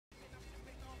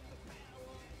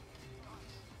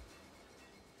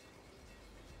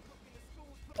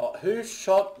Who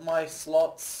shot my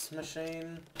slots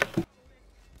machine?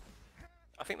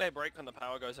 I think they break when the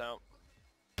power goes out.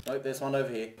 Nope, there's one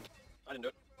over here. I didn't do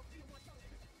it.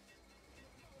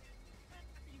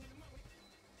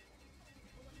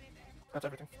 That's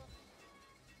everything.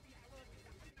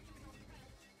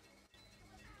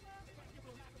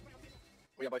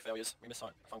 We are both failures. We missed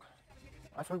Funk.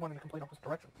 I threw one in the complete opposite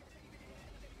direction.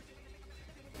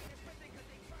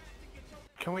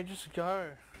 Can we just go?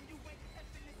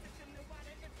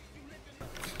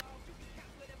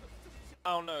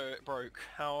 Oh no, it broke.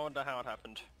 I wonder how it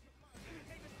happened.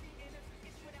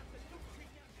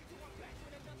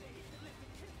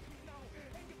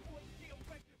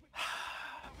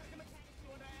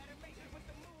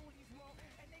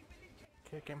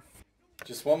 Kick him.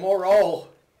 Just one more roll.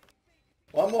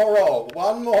 One more roll.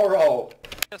 One more roll.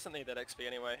 Doesn't need that XP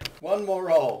anyway. One more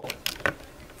roll.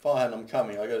 Fine, I'm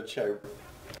coming. I gotta check.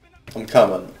 I'm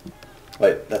coming.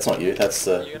 Wait, that's not you. That's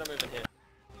You're gonna move in here.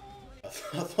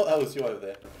 I thought that was you over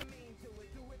there.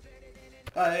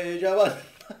 Hey, Javan.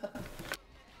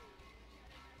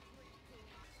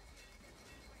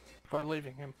 By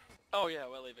leaving him. Oh yeah,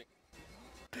 we're leaving.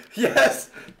 Yes,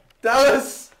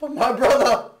 Dallas, my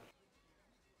brother.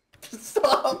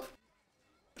 Stop.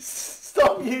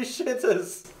 Stop, you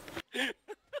shitters.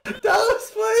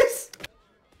 Dallas, please.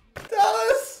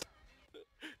 Dallas.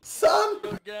 Son.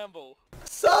 Don't gamble.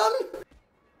 Son.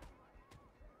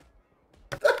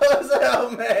 Dallas,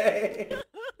 help me.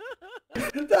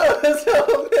 Dallas,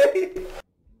 help me.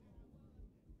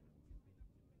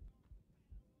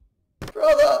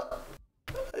 Brother.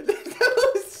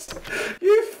 Dallas,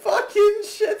 you fucking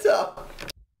shitter.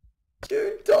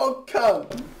 You dog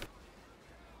cunt.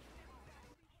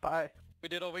 Bye. We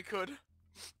did all we could.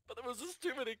 But there was just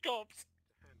too many cops.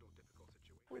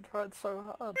 We tried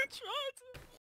so hard. We tried.